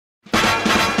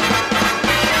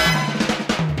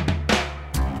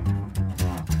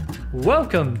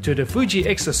Welcome to the Fuji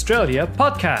X Australia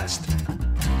podcast,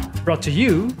 brought to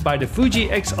you by the Fuji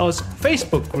X Oz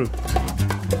Facebook group.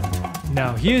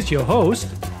 Now here's your host,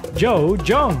 Joe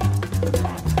Jong.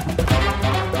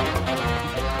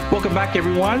 Welcome back,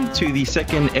 everyone, to the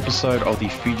second episode of the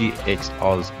Fuji X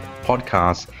Oz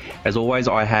podcast. As always,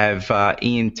 I have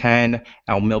Ian Tan,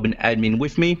 our Melbourne admin,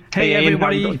 with me. Hey Ian,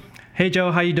 everybody. Hey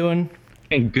Joe, how you doing?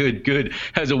 Good.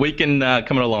 How's the weekend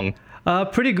coming along?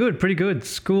 Pretty good.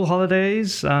 School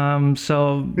holidays.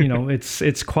 So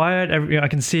it's quiet. I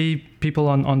can see people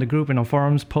on the group and on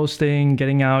forums posting,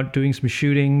 getting out, doing some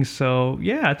shooting. So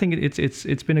yeah, I think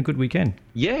it's been a good weekend.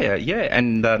 Yeah,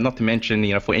 and not to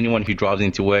mention, for anyone who drives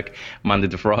into work Monday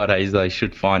to Fridays, they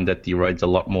should find that the roads are a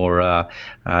lot more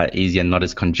easy and not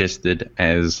as congested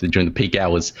as during the peak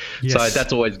hours. Yes. So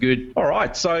that's always good. All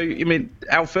right, so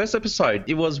our first episode,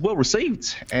 it was well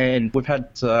received, and we've had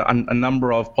a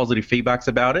number of positive feedbacks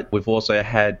about it. We've also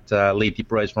had Lee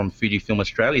Dipperose from Fujifilm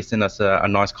Australia send us a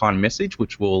nice kind message,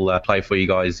 which we'll play for you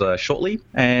guys shortly.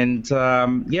 And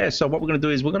so what we're going to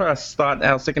do is we're going to start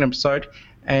our second episode,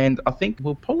 and I think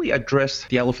we'll probably address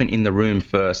the elephant in the room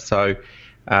first. So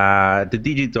the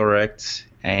DigiDirect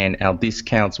and our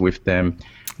discounts with them,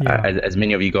 as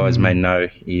many of you guys may know,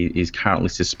 is currently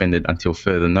suspended until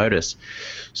further notice.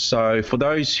 So for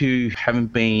those who haven't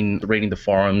been reading the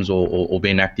forums or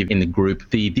been active in the group,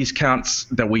 the discounts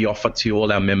that we offer to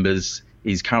all our members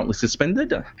is currently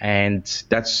suspended, and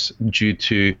that's due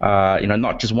to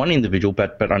not just one individual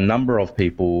but a number of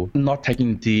people not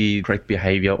taking the correct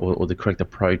behavior or the correct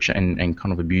approach and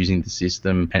kind of abusing the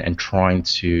system and trying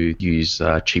to use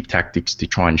cheap tactics to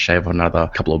try and shave another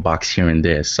couple of bucks here and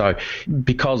there. So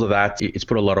because of that, it's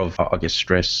put a lot of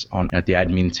stress on the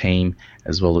admin team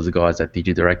as well as the guys at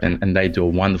DigiDirect, and they do a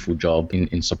wonderful job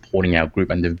in supporting our group,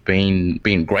 and they've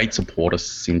been great supporters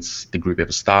since the group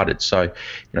ever started. So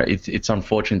it's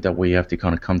unfortunate that we have to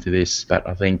kind of come to this, but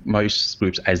I think most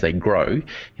groups, as they grow,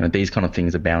 these kind of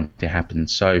things are bound to happen.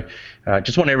 So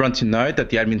just want everyone to know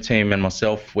that the admin team and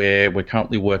myself, we're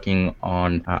currently working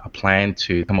on a plan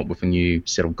to come up with a new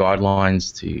set of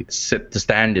guidelines to set the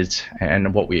standards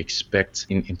and what we expect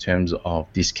in terms of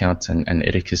discounts and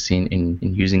etiquette in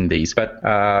using these. But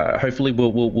hopefully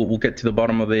we'll get to the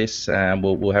bottom of this, and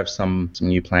we'll have some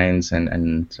new plans,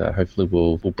 and hopefully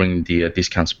we'll bring the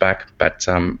discounts back. But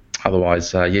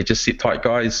otherwise, just sit tight,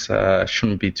 guys.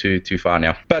 Shouldn't be too far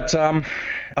now. But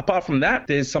apart from that,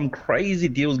 there's some crazy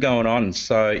deals going on.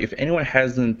 So if anyone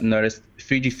hasn't noticed,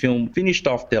 Fujifilm finished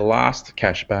off their last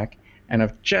cashback and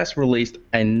have just released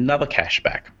another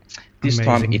cashback. This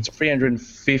time it's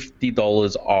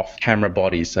 $350 off camera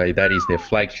bodies. So that is their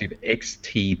flagship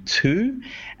X-T2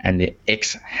 and the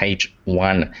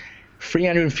X-H1.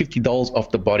 $350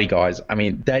 off the body, guys. I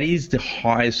mean, that is the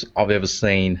highest I've ever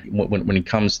seen when it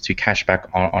comes to cashback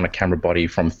on a camera body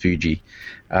from Fuji.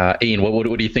 Ian, what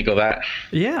do you think of that?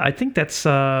 Yeah, I think that's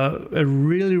a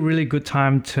really, really good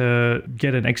time to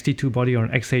get an X-T2 body or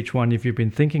an X-H1 if you've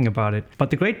been thinking about it. But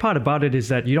the great part about it is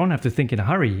that you don't have to think in a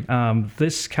hurry.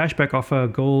 This cashback offer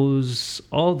goes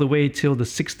all the way till the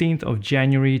 16th of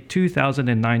January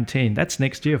 2019. That's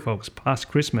next year, folks, past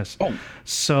Christmas. Oh,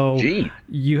 so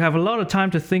you have a lot of time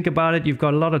to think about it. You've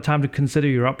got a lot of time to consider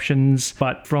your options.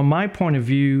 But from my point of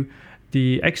view,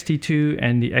 the X-T2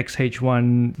 and the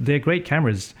X-H1, they're great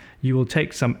cameras. You will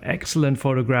take some excellent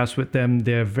photographs with them.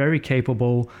 They're very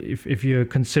capable. If you're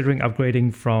considering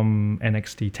upgrading from an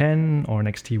X-T10 or an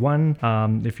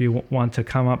X-T1, if you want to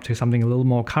come up to something a little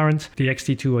more current, the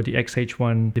X-T2 or the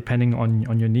X-H1, depending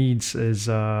on your needs, is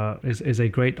a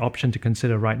great option to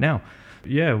consider right now.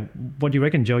 Yeah, what do you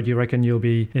reckon, Joe? Do you reckon you'll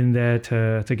be in there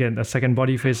to get a second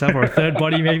body for yourself, or a third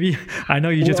body maybe? I know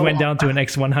you just went down to an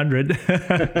X100.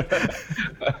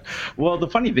 Well, the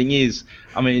funny thing is,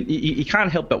 I mean, you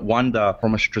can't help but wonder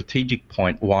from a strategic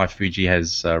point why Fuji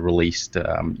has released,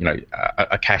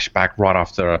 a cashback right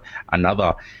after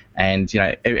another. And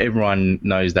everyone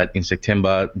knows that in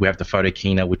September we have the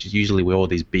Photokina, which is usually where all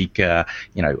these big,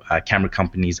 camera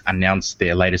companies announce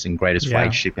their latest and greatest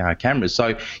flagship cameras.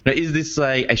 So, is this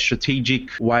a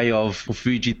strategic way for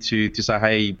Fuji to say,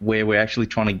 hey, we're actually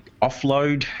trying to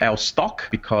offload our stock?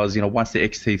 Because once the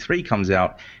X-T3 comes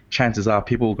out, chances are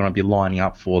people are going to be lining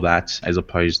up for that as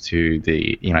opposed to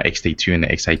the X-T2 and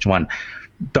the X-H1.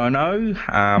 Don't know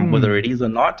whether it is or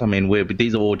not. I mean,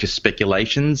 these are all just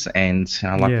speculations, and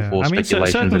before,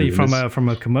 speculations. Certainly from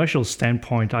a commercial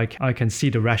standpoint, I can see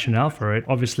the rationale for it.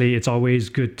 Obviously, it's always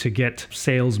good to get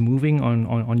sales moving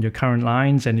on your current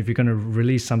lines, and if you're going to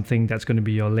release something that's going to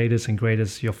be your latest and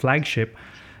greatest, your flagship,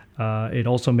 it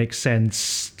also makes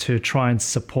sense to try and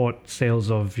support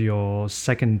sales of your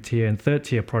second tier and third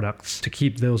tier products to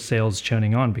keep those sales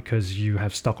churning on, because you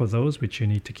have stock of those which you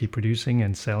need to keep producing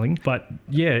and selling. But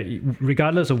yeah,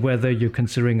 regardless of whether you're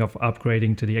considering of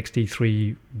upgrading to the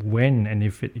XT3 when and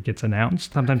if it gets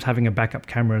announced, sometimes having a backup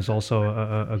camera is also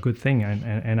a good thing.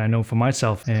 And I know for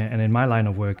myself and in my line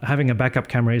of work, having a backup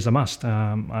camera is a must.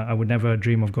 I would never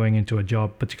dream of going into a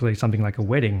job, particularly something like a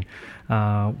wedding,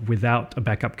 without a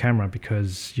backup camera,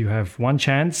 because you have one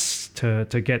chance to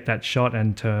get that shot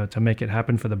and to make it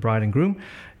happen for the bride and groom.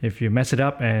 If you mess it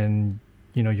up and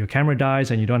your camera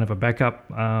dies and you don't have a backup,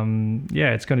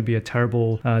 it's going to be a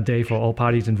terrible day for all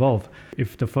parties involved.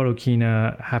 If the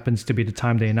Photokina happens to be the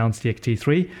time they announce the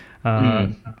XT3,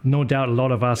 no doubt a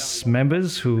lot of us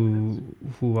members who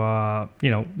are,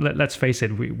 let's face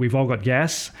it, we've all got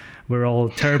gas. We're all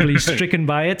terribly stricken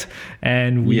by it,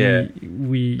 and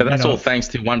we. But that's all thanks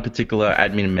to one particular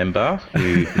admin member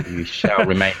who shall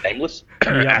remain nameless.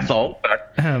 Athol,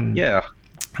 but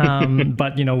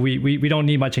but we don't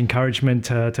need much encouragement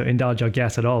to indulge our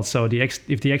gas at all. So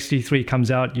if the XT3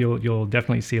 comes out, you'll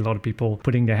definitely see a lot of people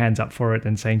putting their hands up for it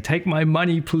and saying, "Take my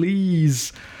money,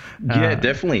 please." Yeah,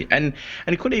 definitely, and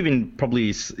it could even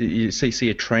probably see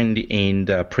a trend in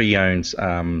pre-owned,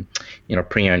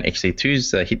 pre-owned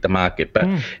XT2s hit the market, but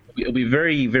it'll be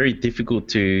very, very difficult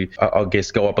to, I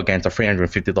guess, go up against a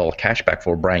 $350 cashback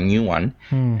for a brand new one,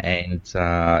 and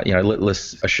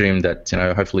let's assume that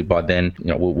hopefully by then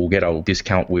we'll get a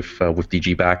discount with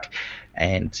Digiback,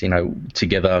 and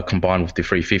together combined with the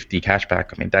 $350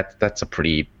 cashback, I mean that's a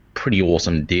pretty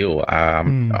awesome deal.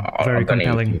 Very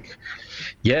compelling.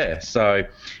 Yeah. So,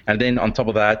 and then on top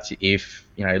of that, if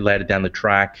later down the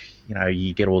track,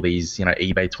 you get all these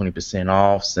eBay 20%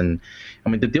 offs, and I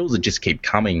mean the deals that just keep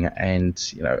coming. And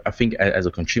I think as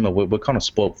a consumer, we're kind of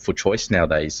spoiled for choice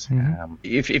nowadays.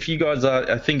 If you guys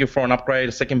are thinking for an upgrade,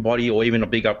 a second body, or even a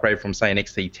big upgrade from say an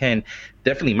XT10,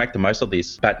 definitely make the most of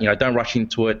this. But don't rush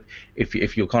into it.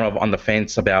 If you're kind of on the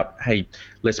fence about, hey,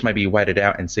 let's maybe wait it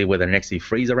out and see whether the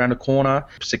XT3 is around the corner.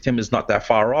 September's not that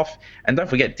far off, and don't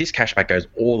forget this cashback goes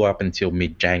all the way up until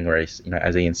mid-January,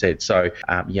 as Ian said. So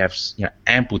you have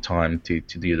ample time to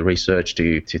do the research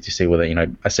to see whether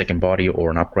a second body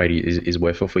or an upgrade is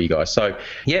worth it for you guys. So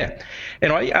yeah,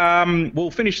 anyway,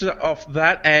 we'll finish off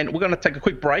that, and we're going to take a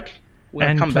quick break. We're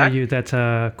going to come back. You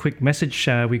that quick message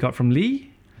we got from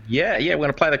Lee. Yeah, we're going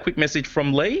to play that quick message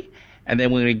from Lee, and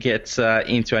then we're going to get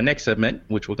into our next segment,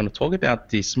 which we're going to talk about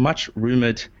this much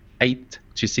rumored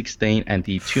 8-16 and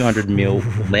the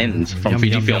 200mm lens from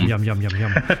Fujifilm.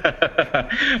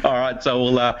 Yum. All right,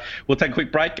 so we'll take a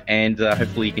quick break, and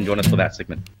hopefully you can join us for that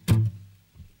segment.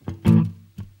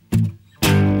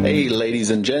 Hey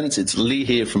ladies and gents, it's Lee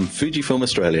here from Fujifilm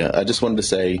Australia. I just wanted to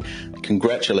say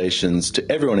congratulations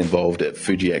to everyone involved at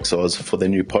Fuji XOZ for their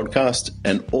new podcast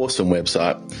and awesome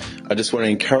website. I just want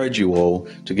to encourage you all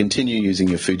to continue using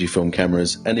your Fujifilm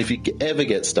cameras, and if you ever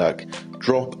get stuck,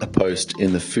 drop a post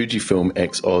in the Fujifilm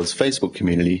XOZ Facebook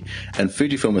community, and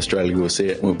Fujifilm Australia will see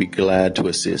it and will be glad to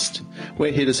assist.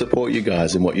 We're here to support you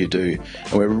guys in what you do,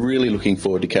 and we're really looking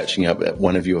forward to catching up at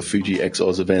one of your Fuji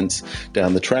XOZ events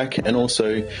down the track, and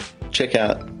also check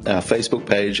out our Facebook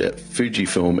page at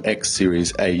Fujifilm X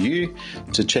Series AU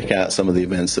to check out some of the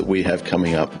events that we have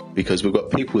coming up, because we've got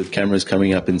people with cameras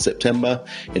coming up in September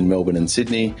in Melbourne and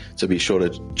Sydney, so be sure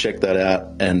to check that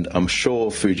out, and I'm sure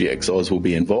Fuji XOZ will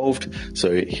be involved, so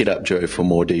hit up Joe for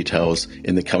more details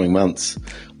in the coming months.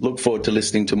 Look forward to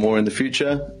listening to more in the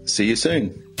future. See you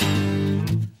soon.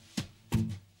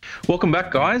 Welcome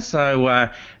back, guys. So,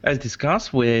 as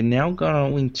discussed, we're now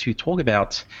going to talk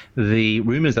about the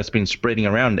rumors that's been spreading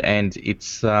around, and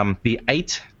it's the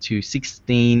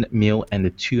 8-16mm and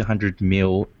the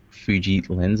 200mm Fuji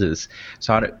lenses.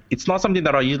 So it's not something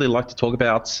that I usually like to talk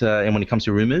about, and when it comes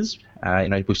to rumors,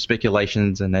 with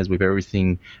speculations and as with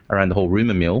everything around the whole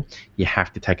rumor mill, you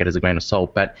have to take it as a grain of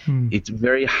salt. But it's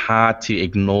very hard to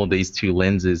ignore these two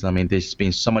lenses. I mean, there's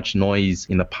been so much noise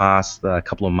in the past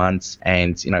couple of months,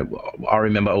 and I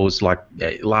remember it was like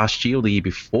last year or the year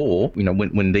before,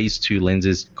 when these two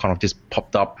lenses kind of just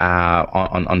popped up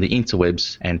on the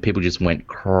interwebs, and people just went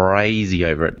crazy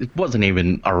over it. It wasn't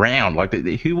even around. Like,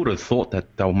 who would have thought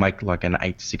that they'll make like an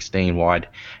 8-16 wide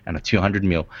and a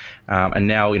 200mm? And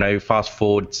now, fast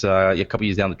forward a couple of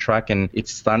years down the track, and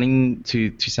it's starting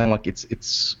to sound like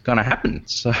it's going to happen.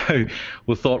 So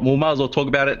we thought, well, might as well talk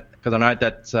about it Because I know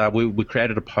that we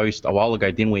created a post a while ago,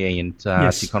 didn't we, Ian,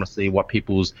 Yes. to kind of see what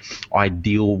people's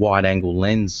ideal wide-angle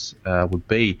lens would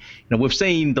be. We've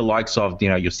seen the likes of,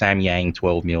 your Samyang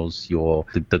 12 mils,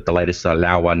 the latest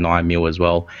Laowa 9 mil as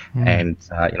well, and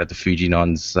the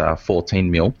Fujinon's 14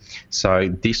 mil.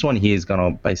 So this one here is going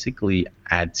to basically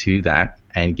add to that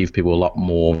and give people a lot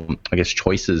more, I guess,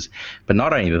 choices. But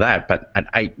not only that, but at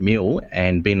 8 mil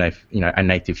and being a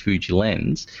native Fuji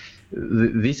lens,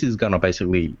 this is going to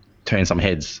basically turn some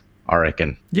heads, I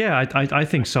reckon. Yeah, I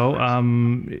think so.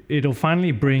 It'll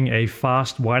finally bring a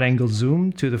fast wide-angle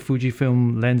zoom to the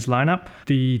Fujifilm lens lineup.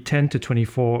 The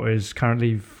 10-24 is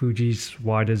currently Fuji's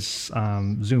widest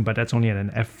zoom, but that's only at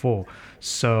an f4.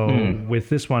 So with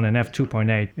this one, an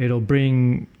f2.8, it'll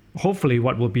bring hopefully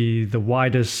what will be the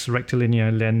widest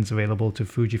rectilinear lens available to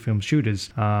Fujifilm shooters,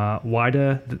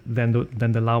 wider than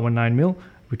the Laowa 9mm,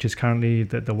 which is currently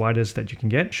the widest that you can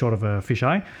get, short of a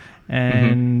fisheye.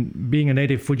 And being a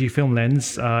native Fujifilm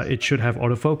lens, it should have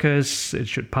autofocus. It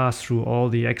should pass through all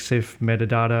the EXIF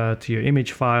metadata to your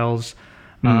image files.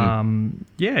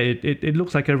 It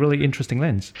looks like a really interesting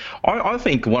lens. I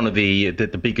think one of the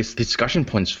biggest discussion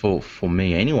points for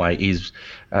me anyway is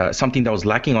something that was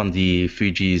lacking on the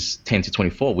Fuji's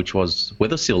 10-24, which was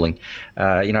weather sealing.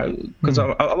 Because a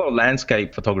lot of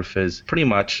landscape photographers pretty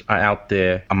much are out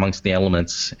there amongst the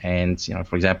elements. And,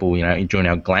 for example, during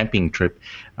our glamping trip,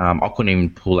 I couldn't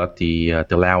even pull out the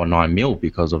Laowa 9mm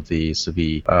because of the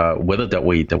severe weather that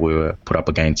we were put up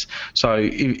against. So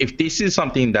if this is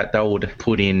something that they would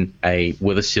put in a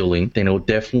weather sealing, then it will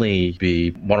definitely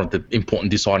be one of the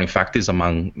important deciding factors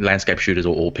among landscape shooters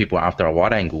or people after a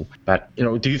wide angle. But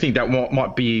do you think that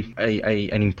might be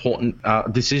an important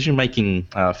decision-making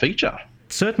feature?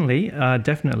 Certainly,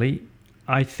 definitely.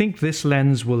 I think this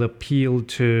lens will appeal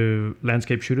to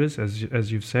landscape shooters,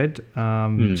 as you've said, to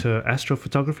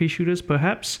astrophotography shooters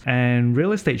perhaps, and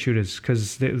real estate shooters,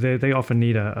 because they often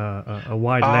need a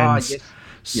wide lens.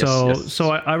 Yes.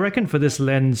 So I reckon for this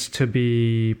lens to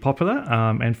be popular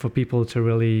and for people to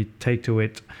really take to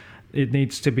it, it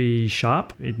needs to be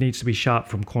sharp. It needs to be sharp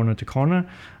from corner to corner.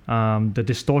 The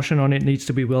distortion on it needs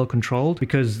to be well controlled,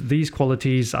 because these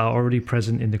qualities are already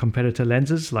present in the competitor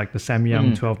lenses like the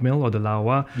Samyang 12mm or the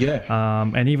Laowa,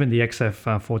 and even the XF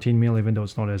 14mm, even though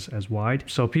it's not as wide.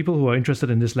 So people who are interested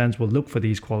in this lens will look for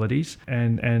these qualities.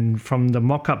 And from the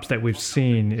mock-ups that we've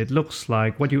seen, it looks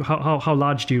like how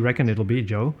large do you reckon it'll be,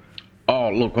 Joe? Oh,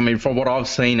 look, I mean, from what I've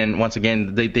seen, and once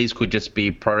again, these could just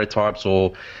be prototypes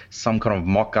or some kind of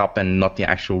mock-up and not the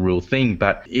actual real thing,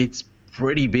 but it's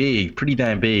pretty big, pretty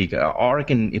damn big. I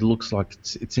reckon it looks like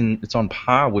it's on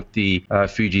par with the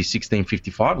Fuji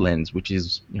 1655 lens, which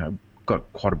is,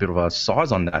 got quite a bit of a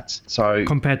size on that. So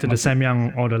compared to the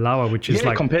Samyang or the Laowa, which is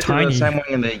like compared tiny. To the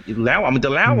Samyang and the Laowa. I mean, the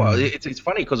Laowa, it's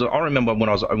funny because I remember when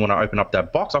I opened up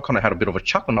that box, I kind of had a bit of a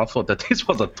chuckle, and I thought that this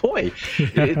was a toy.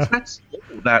 It's that small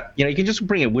that you can just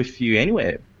bring it with you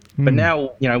anywhere. But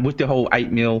now, with the whole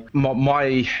 8mm,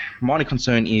 my only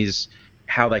concern is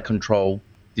how they control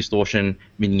distortion,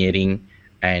 vignetting,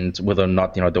 and whether or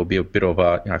not there'll be a bit of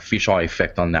a fisheye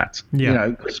effect on that.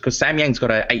 Because Samyang's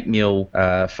got an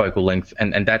 8mm focal length,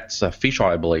 and that's a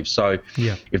fisheye, I believe. So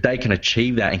if they can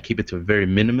achieve that and keep it to a very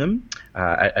minimum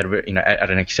at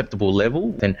an acceptable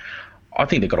level, then I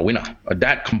think they've got a winner.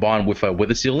 That combined with a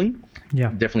weather sealing,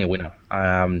 definitely a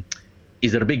winner.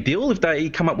 Is it a big deal if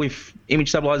they come up with image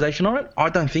stabilization on it? I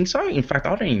don't think so. In fact,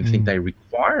 I don't even think they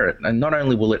require it. And not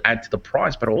only will it add to the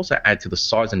price, but also add to the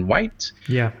size and weight.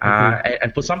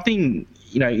 And for something,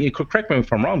 you could correct me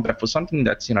if I'm wrong, but for something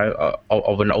that's,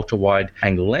 of an ultra-wide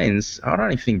angle lens, I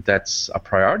don't think that's a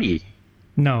priority.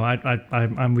 No,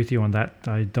 I'm with you on that.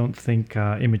 I don't think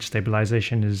image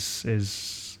stabilization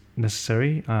is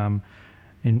necessary.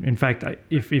 In fact,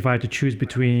 if I had to choose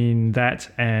between that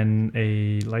and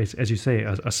as you say,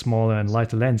 a smaller and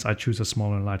lighter lens, I'd choose a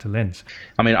smaller and lighter lens.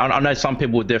 I mean, I know some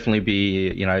people would definitely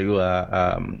be,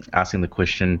 asking the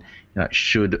question,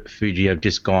 should Fuji have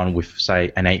just gone with,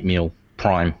 say, an 8mm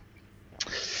prime?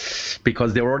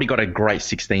 Because they've already got a great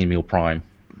 16mm prime.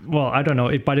 Well, I don't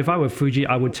know, but if I were Fuji,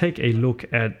 I would take a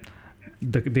look at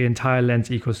the entire lens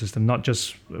ecosystem, not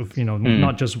just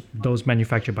not just those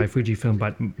manufactured by Fujifilm,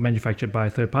 but manufactured by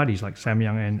third parties like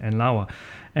Samyang and Laowa,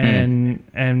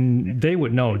 and they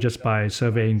would know just by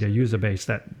surveying their user base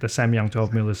that the Samyang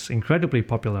 12mm is incredibly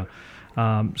popular.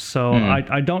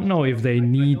 I don't know if they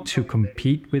need to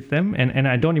compete with them, and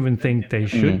I don't even think they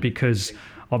should, because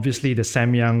obviously the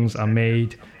Samyangs are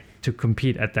made to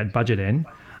compete at that budget end.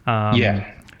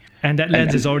 And that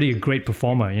lens is already a great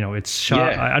performer. It's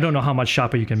sharp. Yeah. I don't know how much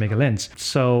sharper you can make a lens.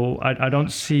 So I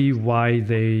don't see why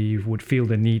they would feel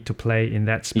the need to play in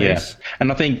that space. Yeah,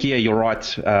 and I think you're right.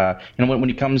 When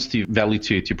it comes to value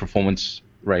to performance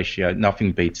ratio,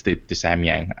 nothing beats the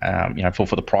Samyang.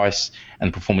 For the price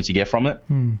and performance you get from it.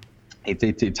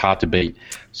 It's hard to beat.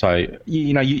 So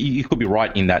you could be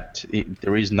right in that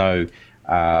there is no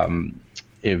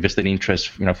vested interest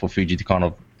for Fuji to kind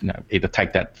of either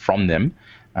take that from them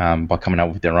by coming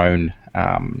up with their own.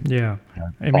 I mean,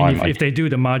 if they do,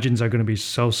 the margins are going to be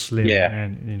so slim,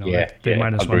 and they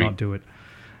might as well not do it.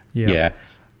 Yeah,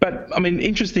 but I mean,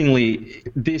 interestingly,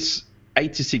 this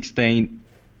 8-16,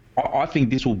 I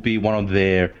think this will be one of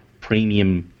their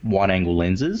premium wide-angle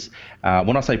lenses.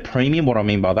 When I say premium, what I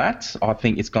mean by that, I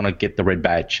think it's going to get the red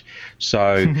badge.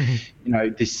 So,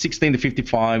 the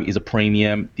 16-55 is a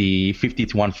premium, the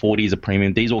 50-140 is a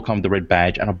premium. These all come with the red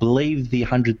badge, and I believe the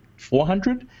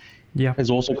 100-400 has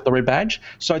also got the red badge.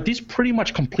 So this pretty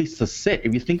much completes the set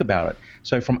if you think about it.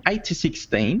 So from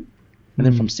 8-16, and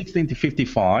then from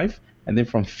 16-55, and then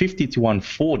from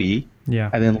 50-140,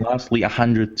 and then lastly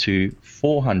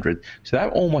 100-400. So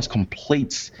that almost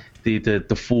completes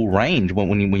the full range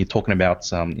when you're talking about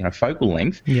focal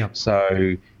length.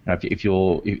 So if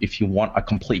you want a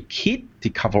complete kit to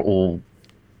cover all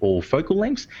focal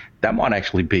lengths, that might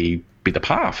actually be the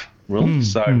path. Really.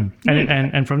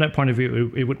 And from that point of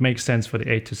view, it would make sense for the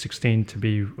 8-16 to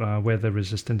be weather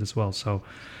resistant as well. So.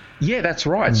 Yeah, that's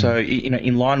right. So,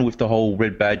 in line with the whole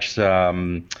red badge,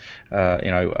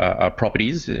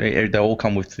 properties, they all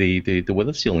come with the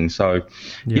weather sealing. So,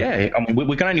 I mean,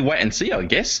 we can only wait and see, I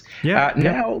guess.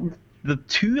 Now, the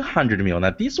 200mm.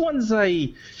 Now, this one's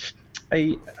a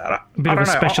bit of a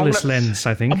specialist lens,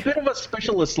 I think. A bit of a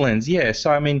specialist lens, yeah.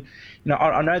 So, I mean,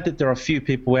 I know that there are a few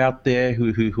people out there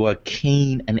who are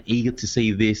keen and eager to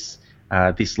see this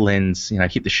lens,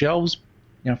 hit the shelves.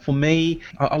 For me,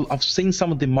 I've seen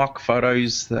some of the mock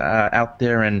photos out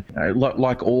there, and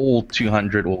like all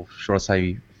 200 or should I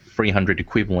say 300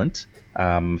 equivalent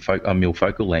mil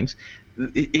focal lengths,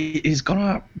 it is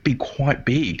gonna be quite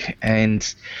big.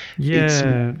 And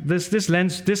this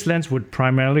lens would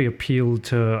primarily appeal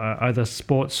to either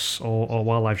sports or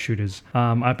wildlife shooters.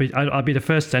 I'll be the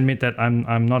first to admit that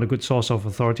I'm not a good source of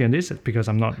authority on this because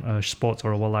I'm not a sports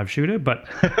or a wildlife shooter. But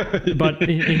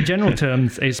in general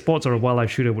terms, a sports or a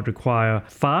wildlife shooter would require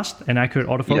fast and accurate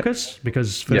autofocus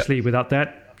because firstly, without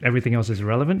that, everything else is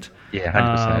irrelevant.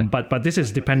 100%. But this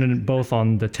is dependent both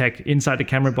on the tech inside the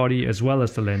camera body as well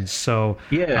as the lens. So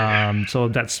so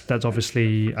that's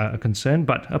obviously a concern.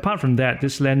 But apart from that,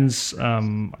 this lens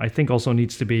I think also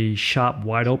needs to be sharp,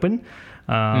 wide open.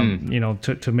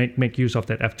 To make use of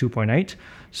that f2.8,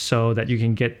 so that you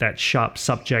can get that sharp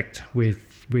subject with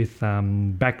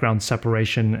background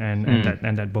separation and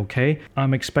that bokeh.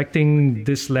 I'm expecting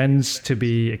this lens to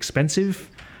be expensive.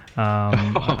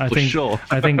 I think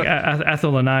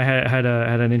Athol and I had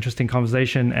an interesting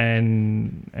conversation,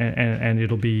 and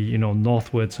it'll be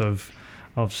northwards of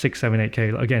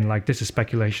 6-8K. Again, like, this is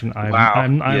speculation.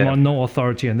 I'm on no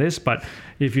authority on this, but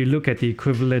if you look at the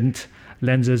equivalent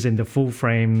lenses in the full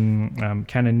frame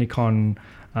Canon Nikon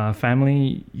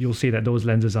family, you'll see that those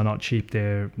lenses are not cheap.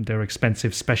 They're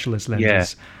expensive specialist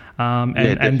lenses.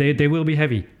 And they will be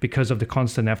heavy because of the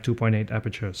constant f2.8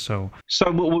 aperture. So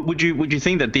would you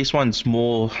think that this one's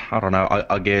more, I don't know,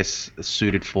 I guess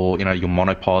suited for your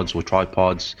monopods or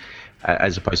tripods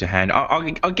as opposed to hand?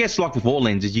 I guess like with all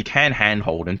lenses, you can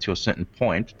handhold them to a certain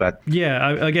point, but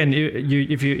again,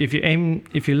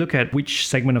 if you look at which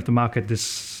segment of the market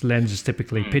this lens is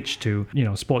typically pitched to,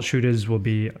 sports shooters will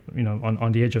be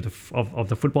on the edge of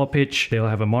the football pitch. They'll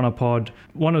have a monopod.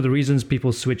 One of the reasons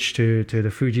people switch to the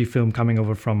Fujifilm coming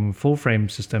over from full frame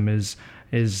system is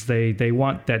they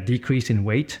want that decrease in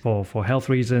weight for health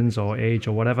reasons or age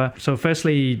or whatever. So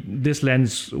firstly, this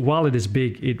lens, while it is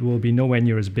big, it will be nowhere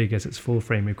near as big as its full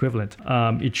frame equivalent.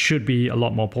 It should be a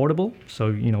lot more portable.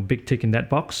 So, big tick in that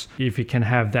box. If it can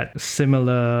have that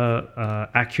similar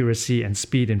accuracy and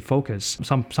speed in focus,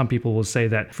 some people will say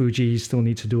that Fuji still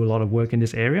needs to do a lot of work in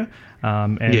this area.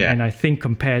 And I think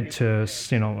compared to a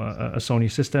Sony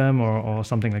system or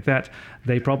something like that,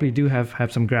 they probably do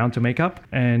have some ground to make up.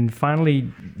 And finally,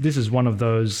 me, this is one of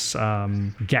those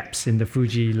gaps in the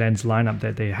Fuji lens lineup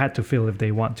that they had to fill if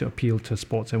they want to appeal to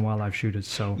sports and wildlife shooters.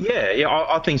 So yeah,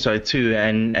 I think so too,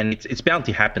 and it's bound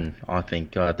to happen. I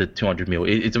think the 200mm.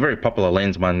 It's a very popular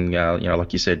lens among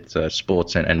like you said,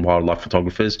 sports and wildlife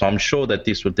photographers. So I'm sure that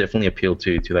this would definitely appeal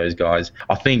to those guys.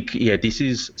 I think this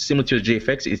is similar to the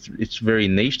GFX. It's very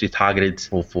niche. It's targeted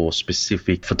for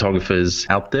specific photographers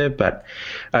out there, but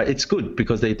it's good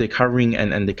because they're covering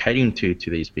and they're catering to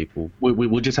these people.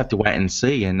 We'll just have to wait and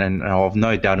see, and I've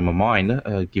no doubt in my mind,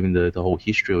 given the whole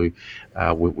history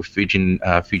with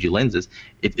Fuji lenses,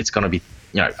 it's going to be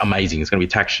amazing. It's going to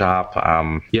be tack sharp.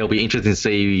 It'll be interesting to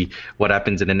see what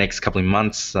happens in the next couple of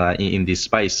months in this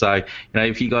space. So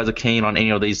if you guys are keen on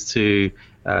any of these two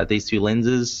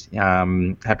lenses,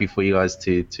 happy for you guys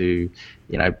to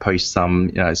post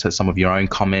some some of your own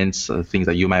comments, things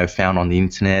that you may have found on the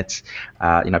internet,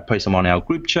 post them on our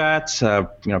group chat,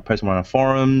 post them on our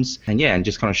forums, and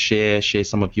just kind of share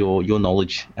some of your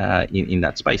knowledge in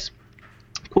that space.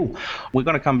 Cool. We're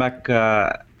going to come back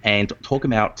and talk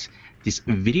about this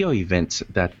video event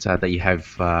that you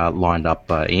have lined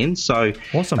up, Ian. So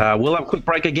awesome. We'll have a quick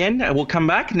break again, and we'll come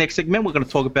back. Next segment, we're going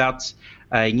to talk about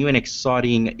a new and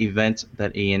exciting event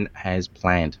that Ian has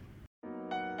planned.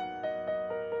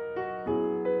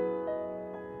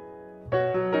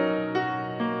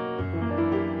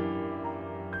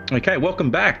 Okay,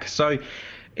 welcome back. So,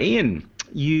 Ian,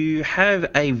 you have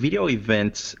a video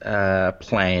event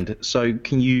planned. So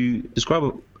can you describe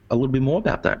a little bit more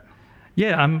about that?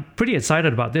 Yeah, I'm pretty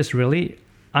excited about this, really.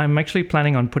 I'm actually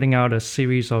planning on putting out a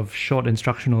series of short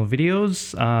instructional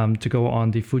videos to go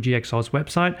on the Fuji Xos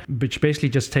website, which basically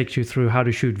just takes you through how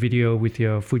to shoot video with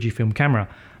your Fujifilm camera.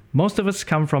 Most of us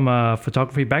come from a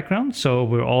photography background, so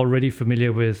we're already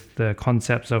familiar with the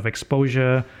concepts of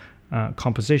exposure,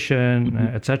 composition,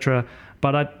 etc.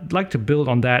 But I'd like to build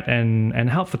on that and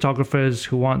help photographers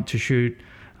who want to shoot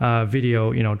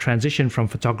video, transition from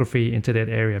photography into that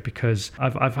area, because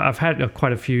I've had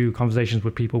quite a few conversations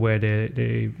with people where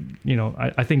they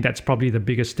I think that's probably the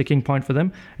biggest sticking point for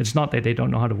them. It's not that they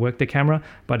don't know how to work the camera,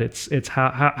 but it's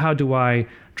how do I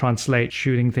translate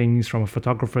shooting things from a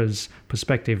photographer's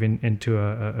perspective into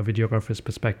a videographer's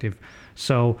perspective.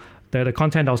 So the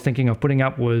content I was thinking of putting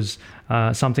up was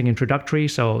something introductory,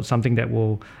 so something that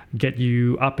will get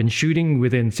you up and shooting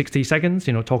within 60 seconds,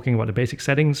 talking about the basic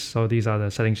settings. So these are the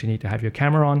settings you need to have your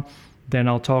camera on. Then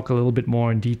I'll talk a little bit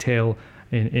more in detail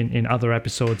in other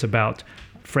episodes about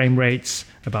frame rates,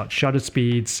 about shutter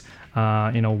speeds,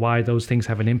 why those things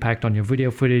have an impact on your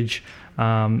video footage.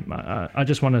 I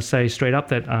just want to say straight up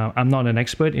that I'm not an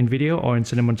expert in video or in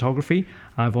cinematography.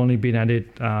 I've only been at it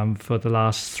for the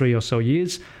last 3 or so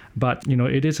years. But,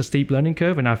 it is a steep learning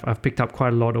curve, and I've picked up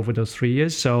quite a lot over those 3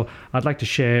 years. So I'd like to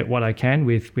share what I can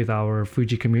with our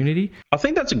Fuji community. I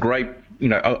think that's a great,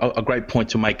 a great point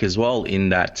to make as well, in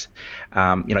that,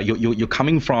 you're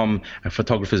coming from a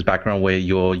photographer's background where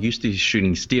you're used to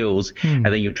shooting stills, and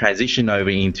then you transition over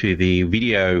into the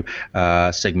video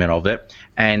segment of it.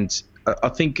 And I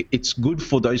think it's good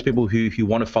for those people who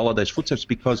want to follow those footsteps,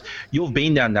 because you've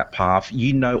been down that path.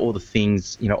 All the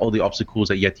things, all the obstacles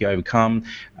that you have to overcome,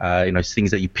 things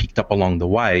that you picked up along the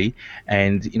way,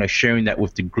 and sharing that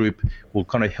with the group will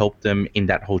kind of help them in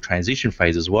that whole transition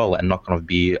phase as well, and not kind of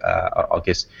be, I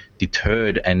guess,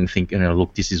 deterred and think,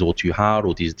 look, this is all too hard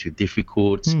or this is too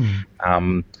difficult.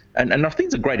 And I think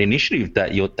it's a great initiative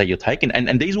that you're taking.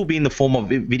 And these will be in the form of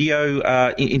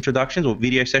video introductions or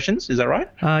video sessions. Is that right?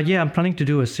 Yeah, I'm planning to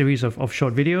do a series of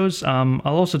short videos.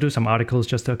 I'll also do some articles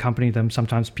just to accompany them.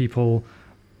 Sometimes people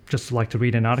just like to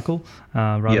read an article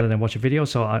rather than watch a video,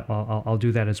 so I'll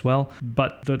do that as well.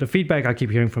 But the feedback I keep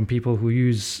hearing from people who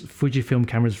use Fujifilm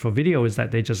cameras for video is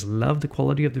that they just love the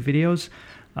quality of the videos.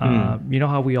 You know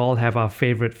how we all have our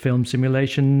favorite film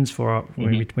simulations for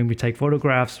when we take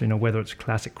photographs, whether it's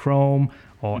classic chrome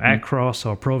or Acros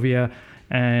or Provia.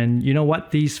 And you know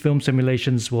what? These film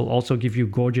simulations will also give you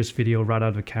gorgeous video right out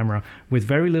of the camera with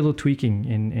very little tweaking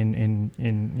in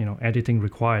editing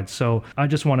required. So I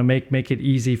just want to make it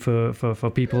easy for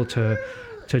people to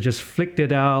just flick the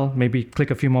dial, maybe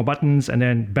click a few more buttons, and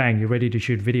then bang, you're ready to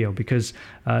shoot video. Because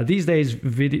these days,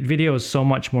 video is so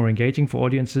much more engaging for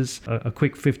audiences. A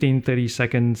quick 15, 30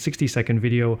 second, 60 second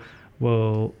video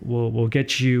will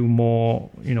get you more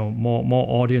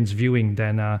audience viewing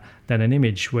than than an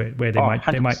image where they might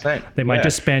 100%.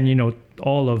 just spend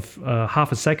all of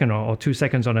half a second or 2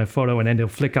 seconds on a photo, and then they'll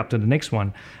flick up to the next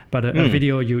one. But a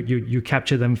video, you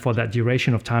capture them for that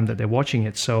duration of time that they're watching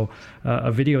it. So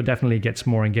a video definitely gets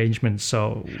more engagement.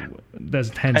 So there's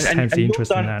hence the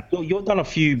interest in that. You've done a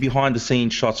few behind the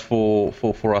scenes shots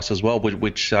for us as well,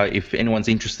 which if anyone's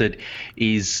interested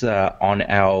is on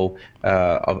our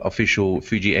official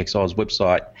Fuji XR's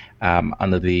website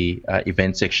under the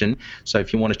event section. So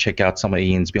if you want to check out some of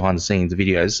Ian's behind the scenes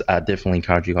videos, definitely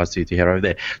encourage you guys to head over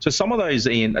there. So some of those,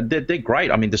 Ian, they're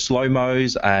great. I mean, the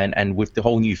slow-mos and with the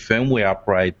whole new firmware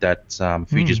upgrade that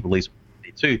Fuji's released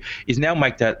too, is now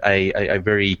make that a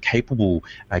very capable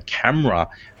camera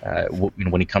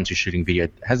when it comes to shooting video,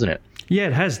 hasn't it? Yeah,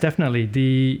 it has, definitely.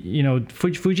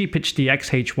 Fuji pitched the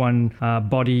XH1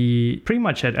 body pretty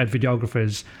much at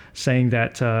videographers, saying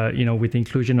that with the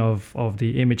inclusion of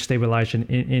the image stabilization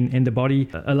in the body,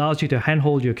 allows you to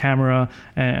handhold your camera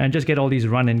and just get all these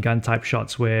run and gun type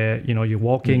shots where you're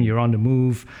walking, you're on the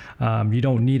move, you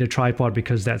don't need a tripod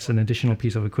because that's an additional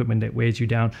piece of equipment that weighs you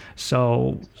down.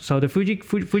 So the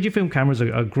Fujifilm cameras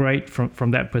are great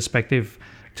from that perspective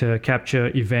to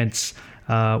capture events,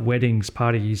 weddings,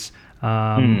 parties.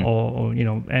 And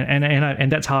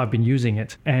that's how I've been using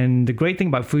it. And the great thing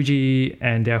about Fuji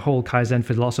and their whole Kaizen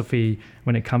philosophy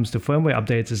when it comes to firmware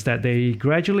updates is that they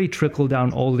gradually trickle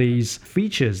down all these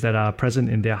features that are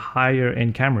present in their higher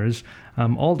end cameras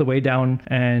all the way down,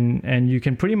 and you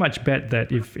can pretty much bet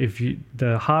that if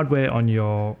the hardware on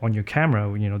your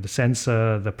camera, the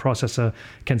sensor, the processor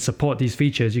can support these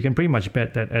features, you can pretty much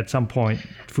bet that at some point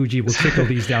Fuji will trickle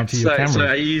these down to your camera. So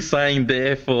are you saying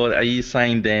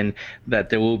then that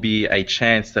there will be a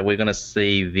chance that we're going to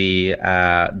see the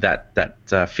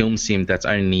that film sim that's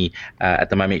only at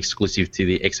the moment exclusive to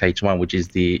the XH1, which is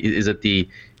the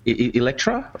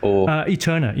Electra or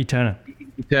Eterna?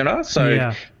 So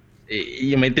yeah.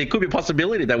 I mean, there could be a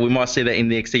possibility that we might see that in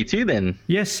the XT2 then.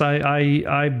 Yes,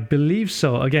 I believe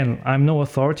so. Again, I'm no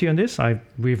authority on this.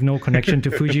 We have no connection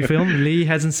to Fujifilm. Lee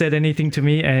hasn't said anything to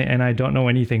me, and I don't know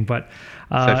anything. But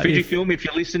so Fujifilm, if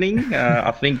you're listening,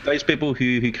 I think those people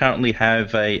who currently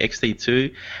have a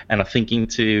XT2 and are thinking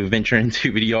to venture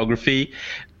into videography,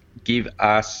 give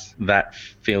us that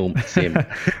film sim.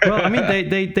 Well, I mean,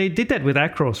 they did that with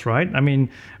Acros, right? I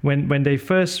mean, when they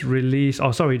first released,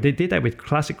 they did that with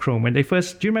Classic Chrome. Do you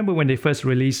remember when they first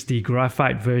released the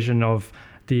graphite version of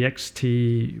the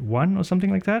XT1 or something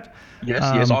like that?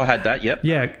 Yes, I had that, yep.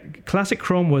 Yeah, Classic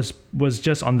Chrome was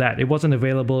just on that. It wasn't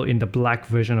available in the black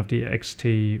version of the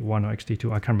XT1 or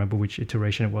XT2. I can't remember which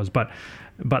iteration it was. But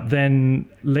then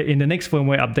in the next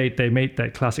firmware update, they made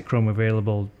that Classic Chrome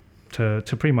available to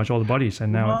pretty much all the bodies,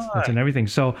 and now it's in everything.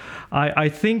 So I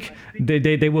think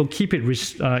they will keep it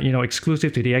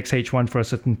exclusive to the XH1 for a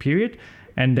certain period,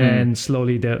 and then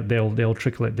slowly they'll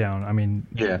trickle it down. I mean,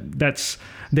 that's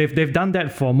they've done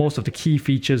that for most of the key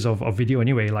features of video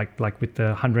anyway, like with the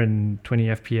 120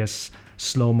 FPS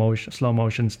slow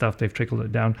motion stuff, they've trickled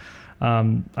it down.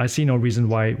 I see no reason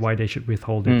why they should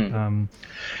withhold it.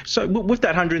 So with that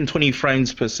 120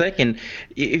 frames per second,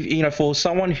 if, for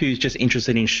someone who's just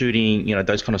interested in shooting,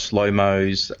 those kind of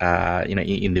slow-mos,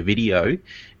 in the video,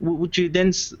 would you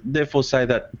then therefore say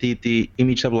that the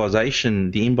image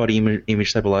stabilization, the in-body image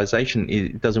stabilization,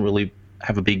 it doesn't really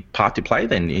have a big part to play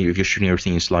then if you're shooting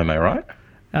everything in slow-mo, right?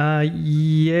 To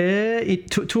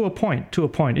a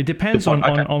point. It depends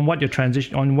on what your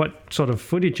transition, on what sort of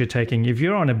footage you're taking. If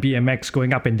you're on a BMX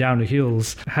going up and down the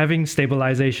hills, having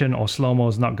stabilization or slow-mo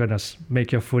is not going to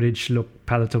make your footage look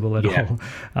palatable at all.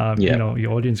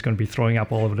 Your audience is going to be throwing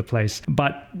up all over the place.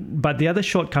 But the other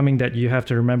shortcoming that you have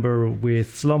to remember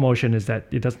with slow motion is that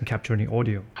it doesn't capture any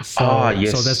audio. So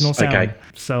there's no sound. Okay.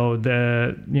 So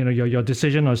your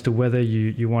decision as to whether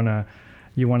you want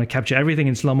to capture everything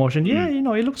in slow motion.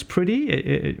 It looks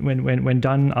pretty when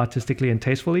done artistically and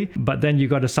tastefully, but then you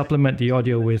got to supplement the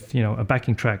audio with a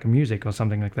backing track, music or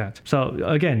something like that. So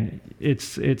again,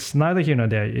 it's neither here nor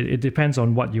there. It depends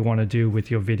on what you want to do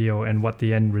with your video and what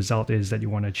the end result is that you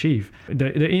want to achieve.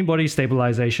 The in-body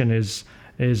stabilization is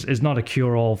not a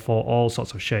cure-all for all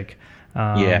sorts of shake.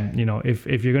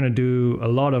 If you're going to do a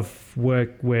lot of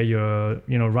work where you're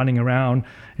running around,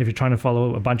 if you're trying to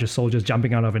follow a bunch of soldiers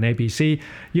jumping out of an APC,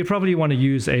 you probably want to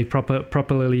use a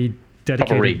properly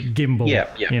dedicated gimbal.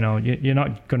 You're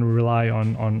not going to rely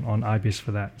on IBIS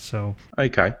for that. So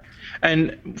okay.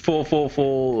 And for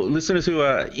listeners who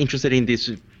are interested in this,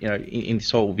 in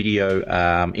this whole video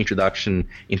introduction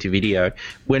into video,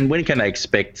 when can they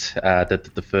expect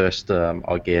that the first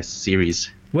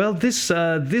series Well, this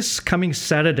coming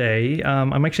Saturday,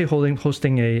 I'm actually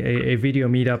hosting a video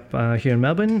meetup here in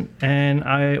Melbourne, and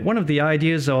one of the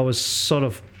ideas I was sort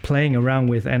of playing around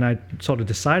with, and I sort of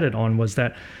decided on, was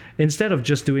that instead of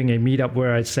just doing a meetup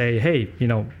where I'd say, hey,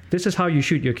 this is how you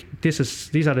shoot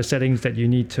these are the settings that you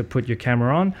need to put your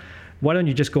camera on. Why don't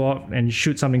you just go out and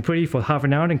shoot something pretty for half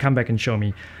an hour and come back and show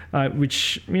me,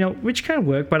 which can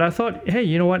work. But I thought, hey,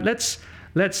 you know what?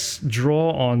 Let's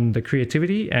draw on the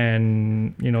creativity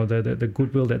and the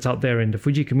goodwill that's out there in the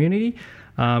Fuji community.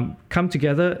 Come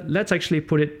together. Let's actually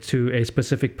put it to a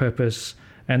specific purpose,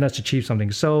 and let's achieve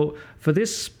something. So for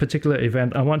this particular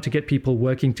event, I want to get people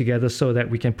working together so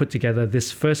that we can put together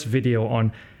this first video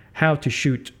on how to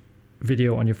shoot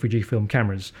video on your Fujifilm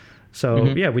cameras. So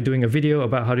we're doing a video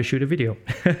about how to shoot a video.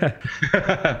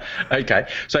 Okay,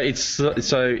 so it's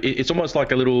almost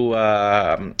like a little,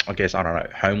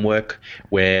 homework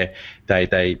where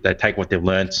they take what they've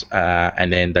learnt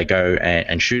and then they go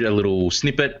and shoot a little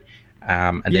snippet.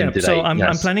 I'm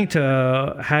planning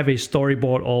to have a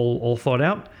storyboard all thought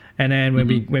out. And then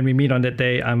when we meet on that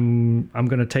day, I'm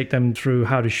going to take them through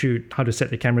how to set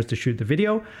the cameras to shoot the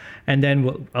video, and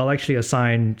then I'll actually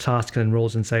assign tasks and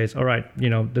roles and say, all right,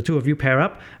 the two of you pair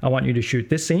up. I want you to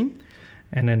shoot this scene,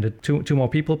 and then the two more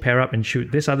people pair up and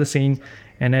shoot this other scene,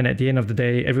 and then at the end of the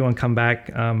day, everyone come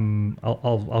back.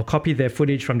 I'll copy their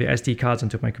footage from the SD cards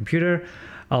into my computer.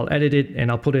 I'll edit it and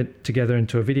I'll put it together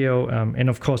into a video, and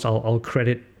of course I'll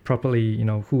credit properly,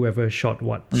 whoever shot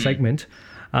what segment.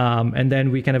 And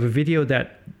then we can have a video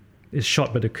that is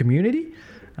shot by the community.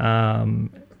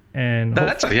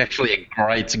 That's actually a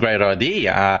great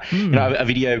idea. A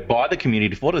video by the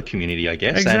community for the community, I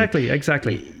guess. Exactly.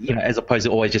 As opposed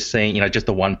to always just seeing, just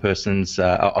the one person's,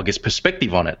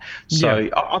 perspective on it. So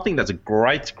I think that's a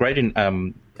great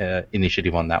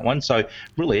initiative on that one. So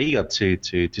really eager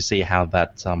to see how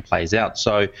that plays out.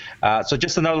 So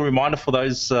just another reminder for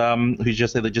those who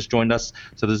just joined us.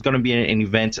 So there's going to be an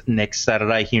event next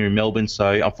Saturday here in Melbourne.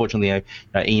 So unfortunately,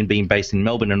 Ian being based in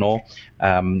Melbourne and all,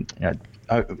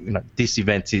 this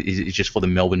event is just for the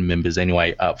Melbourne members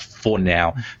anyway, for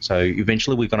now. So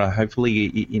eventually we're going to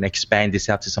hopefully expand this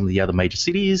out to some of the other major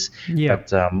cities. Yeah.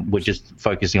 But we're just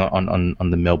focusing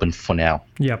on the Melbourne for now.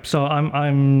 Yep. So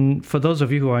I'm for those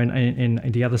of you who are in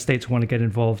the other states who want to get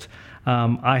involved,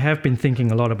 I have been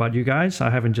thinking a lot about you guys.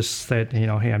 I haven't just said, hey,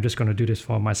 I'm just going to do this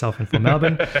for myself and for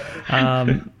Melbourne.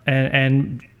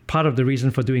 And part of the reason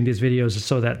for doing these videos is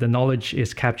so that the knowledge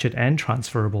is captured and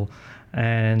transferable.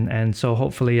 And so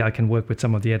hopefully I can work with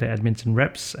some of the other admins and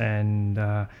reps and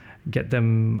get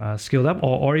them skilled up,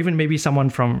 or even maybe someone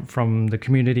from the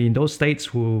community in those states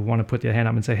who want to put their hand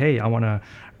up and say, hey, I want to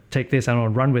take this, I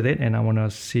want to run with it, and I want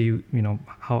to see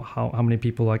how many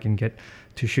people I can get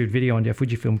to shoot video on their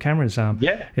Fujifilm cameras.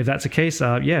 If that's the case,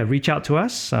 reach out to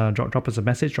us, drop us a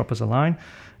message, drop us a line,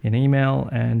 an email,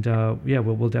 and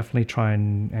we'll definitely try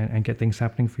and get things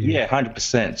happening for you.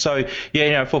 100%. So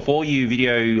for all you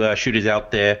video shooters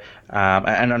out there,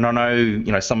 and I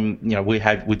know some we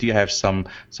do have some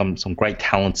great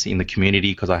talents in the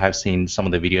community, because I have seen some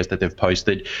of the videos that they've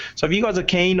posted. So if you guys are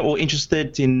keen or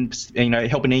interested in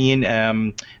helping Ian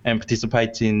and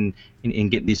participate in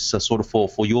getting this sort of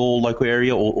for your local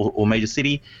area or major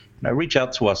city, reach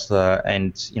out to us,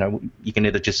 and you can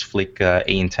either just flick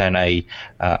Ian Turn a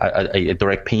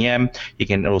direct PM. You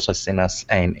can also send us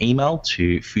an email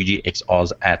to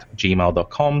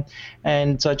fujixoz@gmail.com,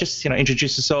 and just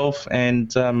introduce yourself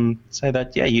and say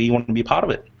that you want to be a part of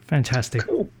it. Fantastic.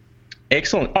 Cool.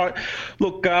 Excellent. All right.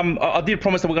 Look, I did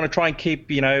promise that we're going to try and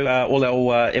keep, all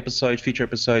our future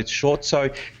episodes short. So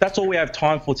that's all we have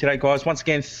time for today, guys. Once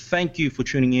again, thank you for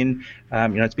tuning in.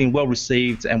 It's been well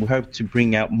received, and we hope to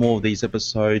bring out more of these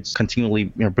episodes, continually,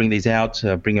 bring these out,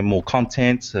 bring in more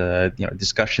content,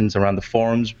 discussions around the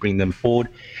forums, bring them forward.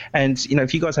 And,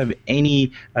 if you guys have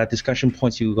any discussion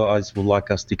points you guys would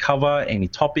like us to cover, any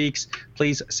topics,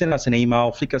 please send us an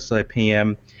email, flick us a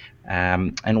PM.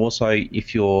 And also,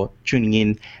 if you're tuning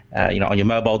in, on your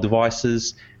mobile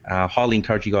devices, highly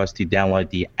encourage you guys to download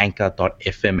the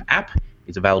Anchor.fm app.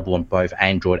 It's available on both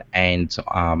Android and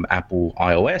Apple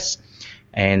iOS.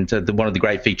 And one of the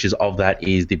great features of that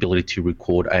is the ability to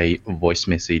record a voice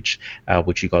message,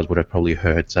 which you guys would have probably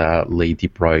heard Lee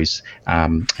Diprose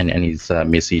and his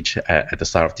message at the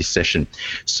start of this session.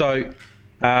 So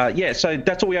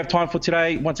that's all we have time for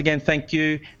today. Once again, thank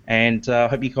you, and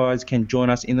hope you guys can join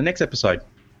us in the next episode.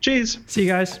 Cheers. See you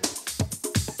guys.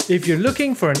 If you're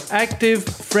looking for an active,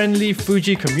 friendly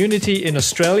Fuji community in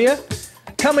Australia,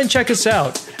 come and check us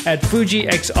out at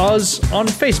FujiXoz on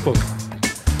Facebook,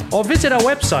 or visit our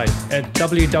website at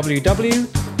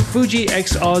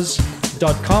www.fujixoz.com.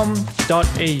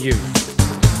 fujifilms.com.au.